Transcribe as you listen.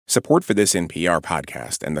Support for this NPR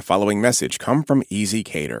podcast and the following message come from Easy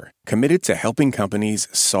Cater, committed to helping companies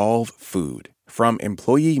solve food. From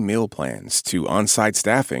employee meal plans to on-site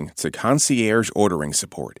staffing to concierge ordering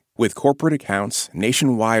support. With corporate accounts,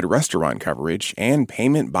 nationwide restaurant coverage, and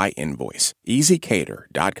payment by invoice.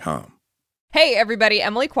 EasyCater.com. Hey everybody,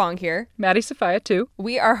 Emily Kwong here. Maddie Sophia too.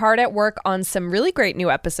 We are hard at work on some really great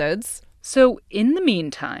new episodes. So in the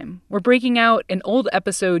meantime, we're breaking out an old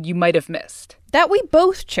episode you might have missed. That we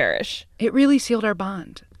both cherish. It really sealed our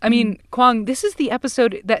bond. I mean, Kwong, this is the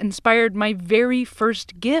episode that inspired my very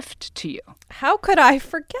first gift to you. How could I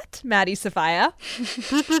forget, Maddie Sophia?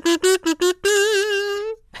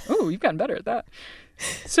 Oh, you've gotten better at that.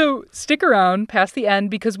 So stick around past the end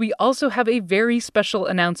because we also have a very special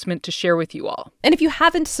announcement to share with you all. And if you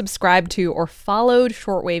haven't subscribed to or followed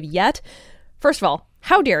Shortwave yet, first of all,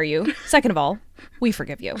 how dare you? Second of all, we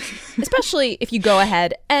forgive you. Especially if you go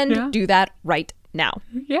ahead and do that right now.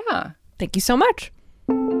 Yeah. Thank you so much.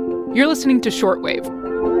 You're listening to Shortwave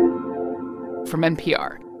from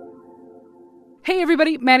NPR. Hey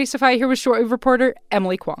everybody, Maddie Sophia here with Shortwave reporter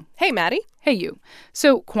Emily Kwong. Hey Maddie. Hey you.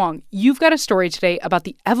 So Kwong, you've got a story today about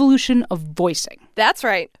the evolution of voicing. That's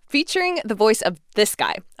right. Featuring the voice of this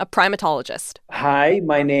guy, a primatologist. Hi,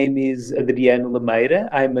 my name is Adriano Lameira.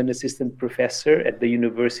 I'm an assistant professor at the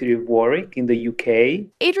University of Warwick in the UK.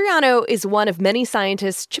 Adriano is one of many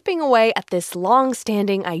scientists chipping away at this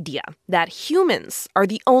long-standing idea that humans are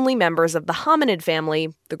the only members of the hominid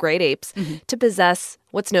family, the great apes, to possess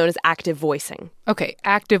what's known as active voicing. Okay,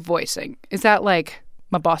 active voicing. Is that like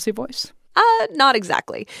my bossy voice? Not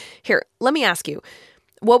exactly. Here, let me ask you.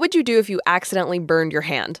 What would you do if you accidentally burned your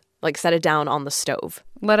hand? Like set it down on the stove?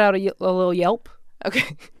 Let out a little yelp?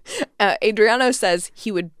 Okay. Adriano says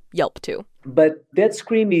he would yelp too. But that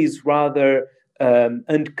scream is rather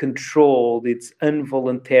uncontrolled. It's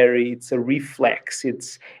involuntary. It's a reflex.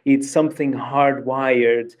 It's something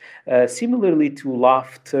hardwired, similarly to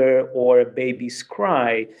laughter or a baby's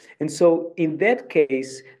cry. And so in that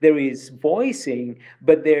case, there is voicing,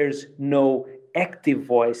 but there's no active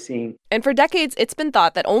voicing. And for decades, it's been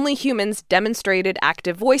thought that only humans demonstrated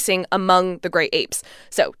active voicing among the great apes.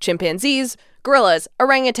 So chimpanzees, gorillas,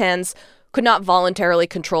 orangutans could not voluntarily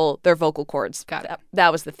control their vocal cords. Got it.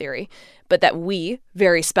 That was the theory. But that we,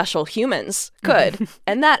 very special humans, could.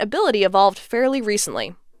 And that ability evolved fairly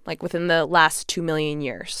recently, like within the last 2 million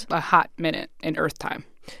years. A hot minute in Earth time.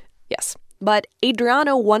 Yes. But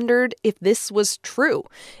Adriano wondered if this was true.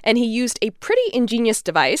 And he used a pretty ingenious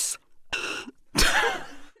device.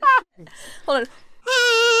 Hold on.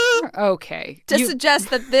 Okay. To suggest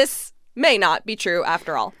that this may not be true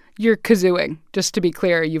after all. You're kazooing. Just to be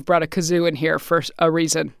clear, you've brought a kazoo in here for a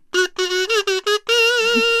reason.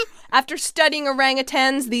 After studying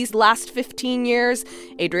orangutans these last 15 years,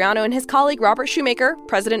 Adriano and his colleague Robert Shoemaker,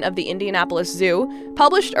 president of the Indianapolis Zoo,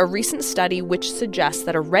 published a recent study which suggests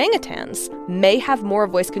that orangutans may have more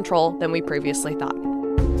voice control than we previously thought.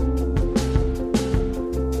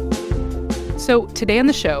 So today on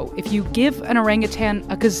the show, if you give an orangutan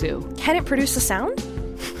a kazoo, can it produce a sound?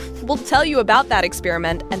 We'll tell you about that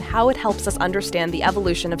experiment and how it helps us understand the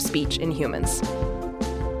evolution of speech in humans.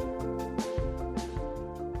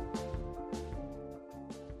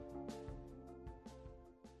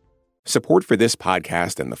 Support for this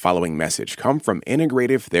podcast and the following message come from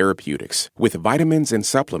Integrative Therapeutics, with vitamins and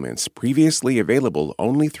supplements previously available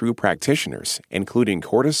only through practitioners, including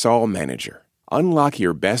Cortisol Manager. Unlock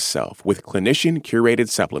your best self with clinician-curated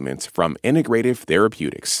supplements from Integrative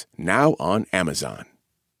Therapeutics, now on Amazon.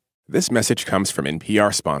 This message comes from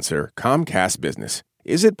NPR sponsor Comcast Business.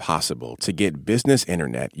 Is it possible to get business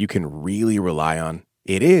internet you can really rely on?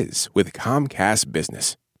 It is with Comcast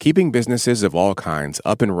Business, keeping businesses of all kinds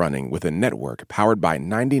up and running with a network powered by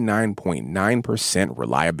 99.9%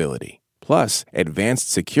 reliability. Plus, advanced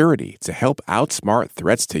security to help outsmart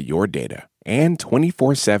threats to your data. And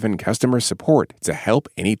 24/7 customer support to help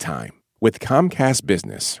anytime. With Comcast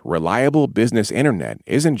Business, reliable business internet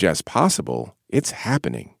isn't just possible, it's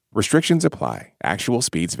happening. Restrictions apply. Actual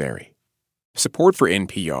speeds vary. Support for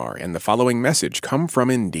NPR and the following message come from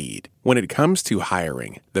Indeed. When it comes to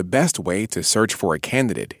hiring, the best way to search for a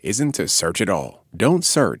candidate isn't to search at all. Don't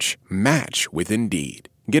search, match with Indeed.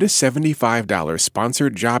 Get a $75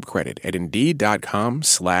 sponsored job credit at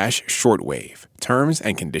Indeed.com/shortwave. Terms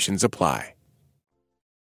and conditions apply.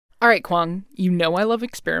 All right, Kwong, you know I love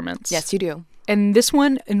experiments. Yes, you do. And this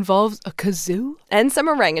one involves a kazoo? And some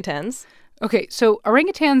orangutans. Okay, so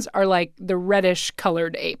orangutans are like the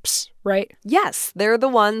reddish-colored apes, right? Yes, they're the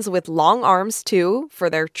ones with long arms, too, for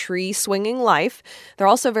their tree-swinging life. They're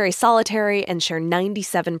also very solitary and share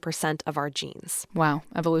 97% of our genes. Wow,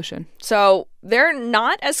 evolution. So they're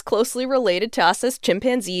not as closely related to us as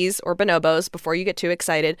chimpanzees or bonobos, before you get too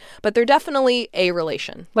excited, but they're definitely a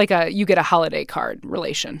relation. Like you get a holiday card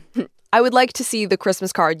relation. I would like to see the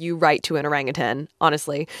Christmas card you write to an orangutan,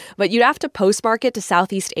 honestly. But you'd have to postmark it to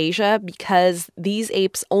Southeast Asia because these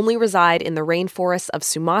apes only reside in the rainforests of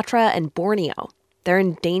Sumatra and Borneo. They're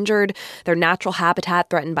endangered, their natural habitat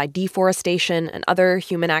threatened by deforestation and other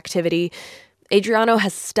human activity. Adriano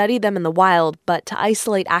has studied them in the wild, but to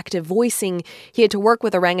isolate active voicing, he had to work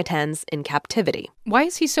with orangutans in captivity. Why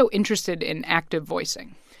is he so interested in active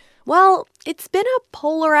voicing? Well, it's been a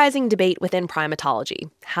polarizing debate within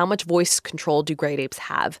primatology. How much voice control do great apes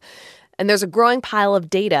have? And there's a growing pile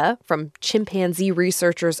of data from chimpanzee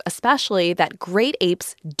researchers especially that great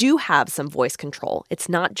apes do have some voice control. It's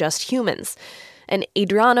not just humans. And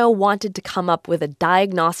Adriano wanted to come up with a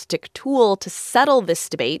diagnostic tool to settle this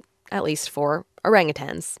debate, at least for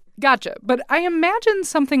orangutans. Gotcha. But I imagine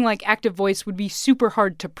something like active voice would be super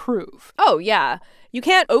hard to prove. Oh, yeah. You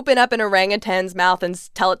can't open up an orangutan's mouth and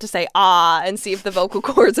tell it to say ah and see if the vocal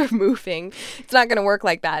cords are moving. It's not going to work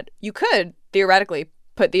like that. You could, theoretically,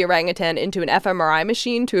 put the orangutan into an fMRI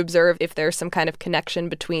machine to observe if there's some kind of connection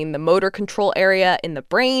between the motor control area in the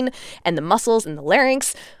brain and the muscles in the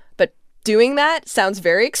larynx. But doing that sounds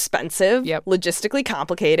very expensive, logistically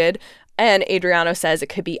complicated, and Adriano says it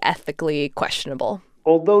could be ethically questionable.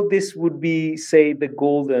 Although this would be, say, the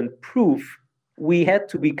golden proof, we had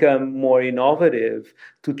to become more innovative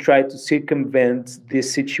to try to circumvent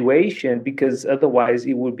this situation because otherwise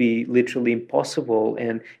it would be literally impossible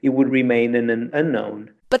and it would remain an unknown.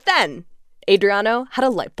 But then Adriano had a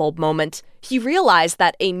light bulb moment. He realized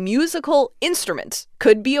that a musical instrument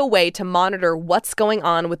could be a way to monitor what's going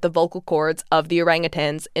on with the vocal cords of the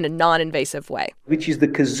orangutans in a non-invasive way. Which is the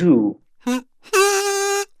kazoo.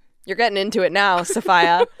 You're getting into it now,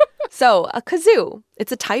 Sophia. So, a kazoo,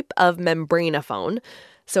 it's a type of membranophone.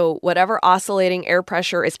 So whatever oscillating air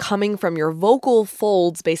pressure is coming from your vocal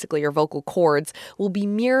folds, basically your vocal cords, will be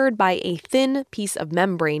mirrored by a thin piece of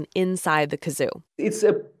membrane inside the kazoo. It's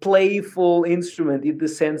a playful instrument in the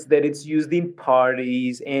sense that it's used in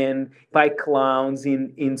parties and by clowns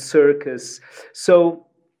in circus. So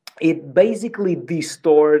it basically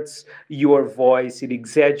distorts your voice. It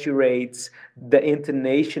exaggerates the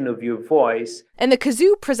intonation of your voice. And the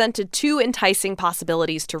kazoo presented two enticing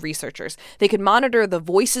possibilities to researchers. They could monitor the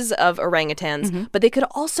voices of orangutans, but they could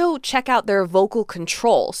also check out their vocal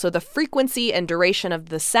control, so the frequency and duration of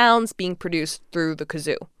the sounds being produced through the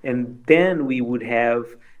kazoo. And then we would have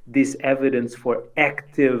this evidence for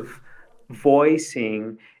active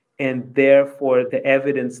voicing, and therefore the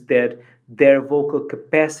evidence that their vocal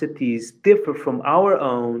capacities differ from our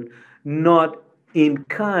own, not in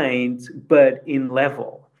kind, but in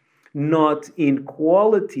level. Not in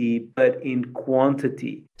quality, but in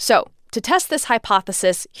quantity. So, to test this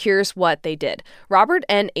hypothesis, here's what they did. Robert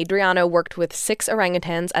and Adriano worked with 6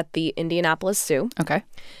 orangutans at the Indianapolis Zoo. Okay.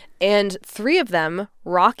 And 3 of them,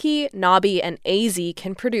 Rocky, Nobby, and AZ,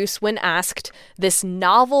 can produce, when asked, this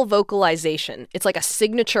novel vocalization. It's like a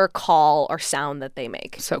signature call or sound that they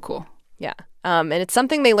make. So cool. Yeah. And it's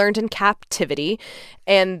something they learned in captivity.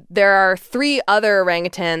 And there are 3 other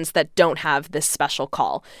orangutans that don't have this special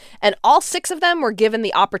call. And all 6 of them were given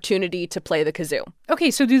the opportunity to play the kazoo.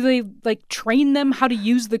 Okay, so do they, train them how to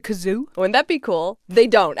use the kazoo? Wouldn't that be cool? They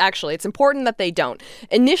don't, actually. It's important that they don't.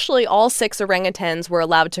 Initially, all 6 orangutans were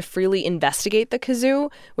allowed to freely investigate the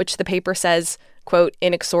kazoo, which the paper says, quote,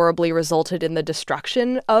 inexorably resulted in the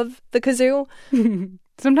destruction of the kazoo.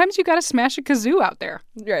 Sometimes you gotta smash a kazoo out there.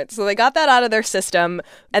 Right, so they got that out of their system,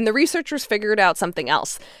 and the researchers figured out something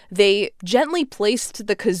else. They gently placed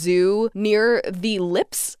the kazoo near the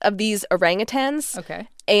lips of these orangutans. Okay.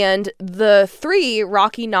 And the 3,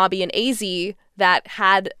 Rocky, Nobby, and AZ, that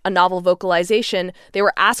had a novel vocalization, they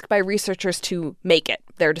were asked by researchers to make it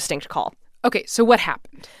their distinct call. Okay, so what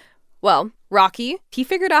happened? Well, Rocky, he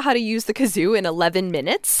figured out how to use the kazoo in 11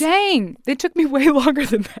 minutes. Dang, it took me way longer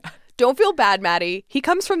than that. Don't feel bad, Maddie. He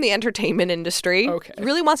comes from the entertainment industry. Okay. He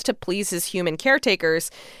really wants to please his human caretakers.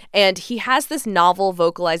 And he has this novel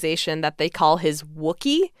vocalization that they call his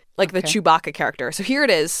Wookiee, like the Chewbacca character. So here it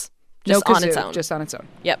is, just no kazoo, on its own. Just on its own.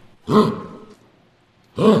 Yep.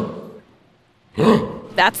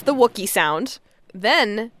 That's the Wookiee sound.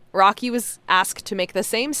 Then Rocky was asked to make the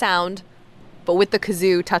same sound, but with the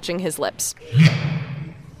kazoo touching his lips.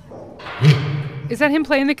 Is that him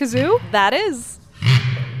playing the kazoo? That is.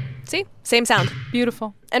 See? Same sound.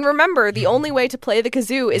 Beautiful. And remember, the only way to play the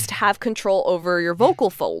kazoo is to have control over your vocal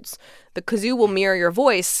folds. The kazoo will mirror your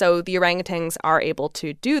voice, so the orangutans are able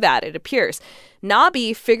to do that, it appears.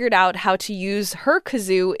 Nabi figured out how to use her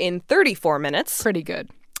kazoo in 34 minutes. Pretty good.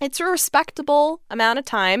 It's a respectable amount of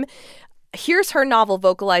time. Here's her novel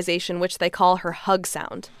vocalization, which they call her hug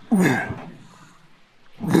sound.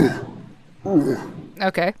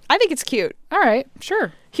 Okay. I think it's cute. All right,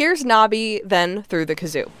 sure. Here's Nabi then through the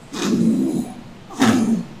kazoo.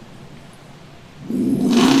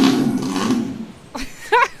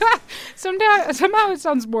 Somehow it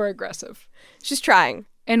sounds more aggressive. She's trying.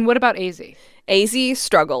 And what about AZ? AZ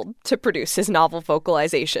struggled to produce his novel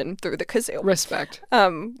vocalization through the kazoo. Respect.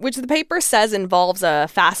 Which the paper says involves a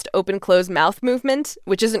fast open-close mouth movement,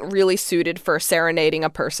 which isn't really suited for serenading a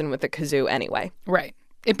person with a kazoo anyway. Right.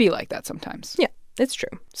 It'd be like that sometimes. Yeah, it's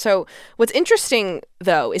true. So what's interesting,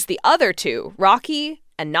 though, is the other two, Rocky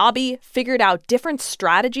and Nabi, figured out different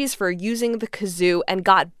strategies for using the kazoo and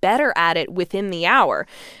got better at it within the hour.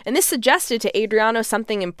 And this suggested to Adriano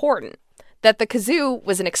something important, that the kazoo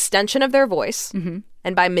was an extension of their voice,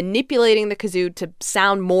 and by manipulating the kazoo to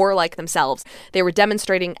sound more like themselves, they were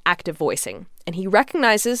demonstrating active voicing. And he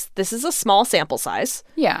recognizes this is a small sample size.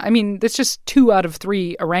 Yeah, I mean, that's just 2 out of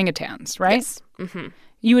 3 orangutans, right? Yes. Mm-hmm.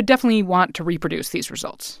 You would definitely want to reproduce these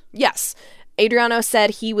results. Yes. Adriano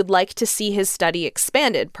said he would like to see his study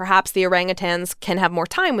expanded. Perhaps the orangutans can have more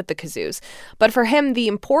time with the kazoos. But for him, the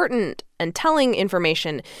important and telling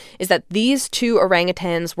information is that these 2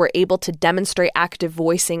 orangutans were able to demonstrate active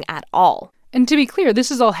voicing at all. And to be clear,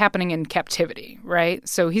 this is all happening in captivity, right?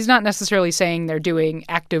 So he's not necessarily saying they're doing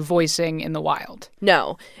active voicing in the wild.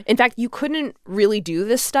 No. In fact, you couldn't really do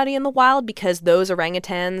this study in the wild because those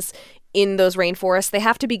orangutans in those rainforests, they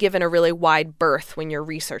have to be given a really wide berth when you're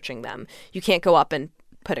researching them. You can't go up and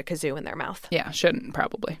put a kazoo in their mouth. Yeah, shouldn't,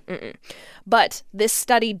 probably. But this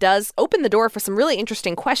study does open the door for some really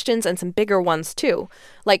interesting questions and some bigger ones, too.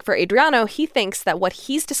 Like for Adriano, he thinks that what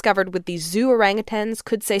he's discovered with these zoo orangutans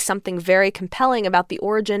could say something very compelling about the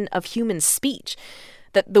origin of human speech.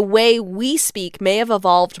 That the way we speak may have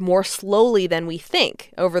evolved more slowly than we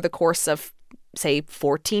think over the course of, say,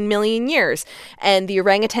 14 million years. And the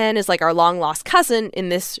orangutan is like our long-lost cousin in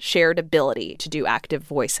this shared ability to do active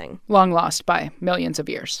voicing. Long lost by millions of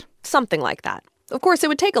years. Something like that. Of course, it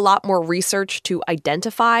would take a lot more research to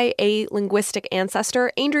identify a linguistic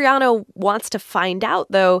ancestor. Adriano wants to find out,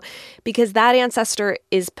 though, because that ancestor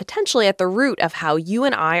is potentially at the root of how you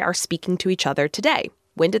and I are speaking to each other today.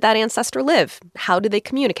 When did that ancestor live? How did they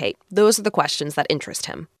communicate? Those are the questions that interest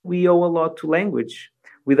him. We owe a lot to language.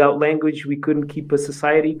 Without language, we couldn't keep a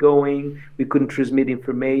society going. We couldn't transmit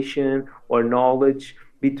information or knowledge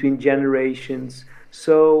between generations.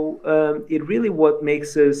 So it really what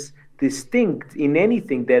makes us distinct in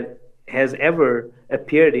anything that has ever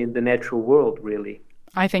appeared in the natural world, really.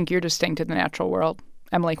 I think you're distinct in the natural world.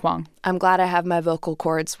 Emily Kwong. I'm glad I have my vocal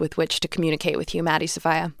cords with which to communicate with you, Maddie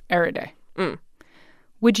Sophia. Every day.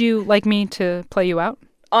 Would you like me to play you out?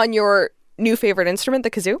 On your new favorite instrument,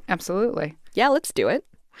 the kazoo? Absolutely. Yeah, let's do it.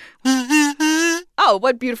 Oh,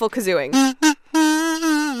 what beautiful kazooing.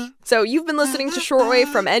 So you've been listening to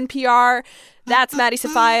Shortwave from NPR. That's Maddie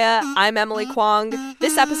Sophia. I'm Emily Kwong.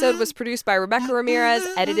 This episode was produced by Rebecca Ramirez,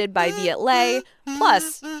 edited by Viet Le.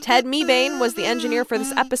 Plus, Ted Mebane was the engineer for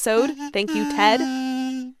this episode. Thank you, Ted.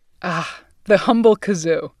 The humble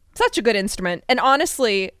kazoo. Such a good instrument. And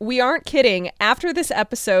honestly, we aren't kidding. After this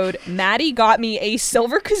episode, Maddie got me a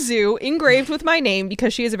silver kazoo engraved with my name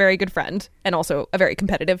because she is a very good friend and also a very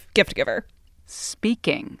competitive gift giver.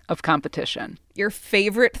 Speaking of competition. Your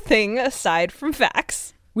favorite thing aside from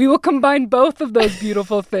facts. We will combine both of those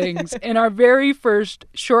beautiful things in our very first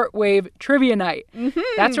Shortwave Trivia Night.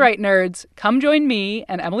 That's right, nerds. Come join me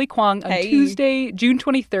and Emily Kwong on Tuesday, June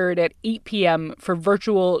 23rd at 8 p.m. for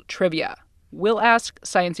virtual trivia. We'll ask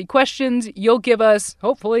science-y questions. You'll give us,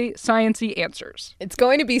 hopefully, science-y answers. It's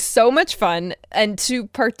going to be so much fun. And to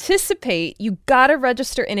participate, you gotta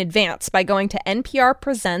register in advance by going to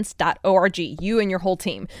nprpresents.org, you and your whole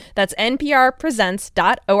team. That's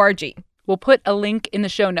nprpresents.org. We'll put a link in the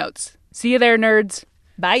show notes. See you there, nerds.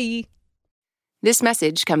 Bye. This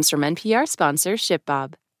message comes from NPR sponsor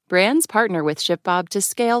ShipBob. Brands partner with ShipBob to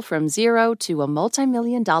scale from zero to a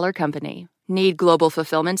multi-million-dollar company. Need global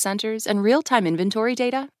fulfillment centers and real-time inventory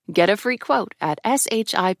data? Get a free quote at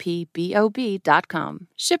shipbob.com.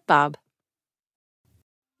 ShipBob.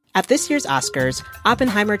 At this year's Oscars,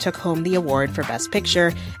 Oppenheimer took home the award for Best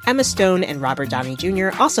Picture, Emma Stone and Robert Downey Jr.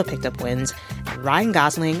 also picked up wins, and Ryan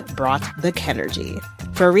Gosling brought the Kenergy.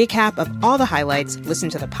 For a recap of all the highlights, listen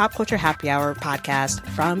to the Pop Culture Happy Hour podcast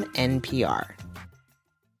from NPR.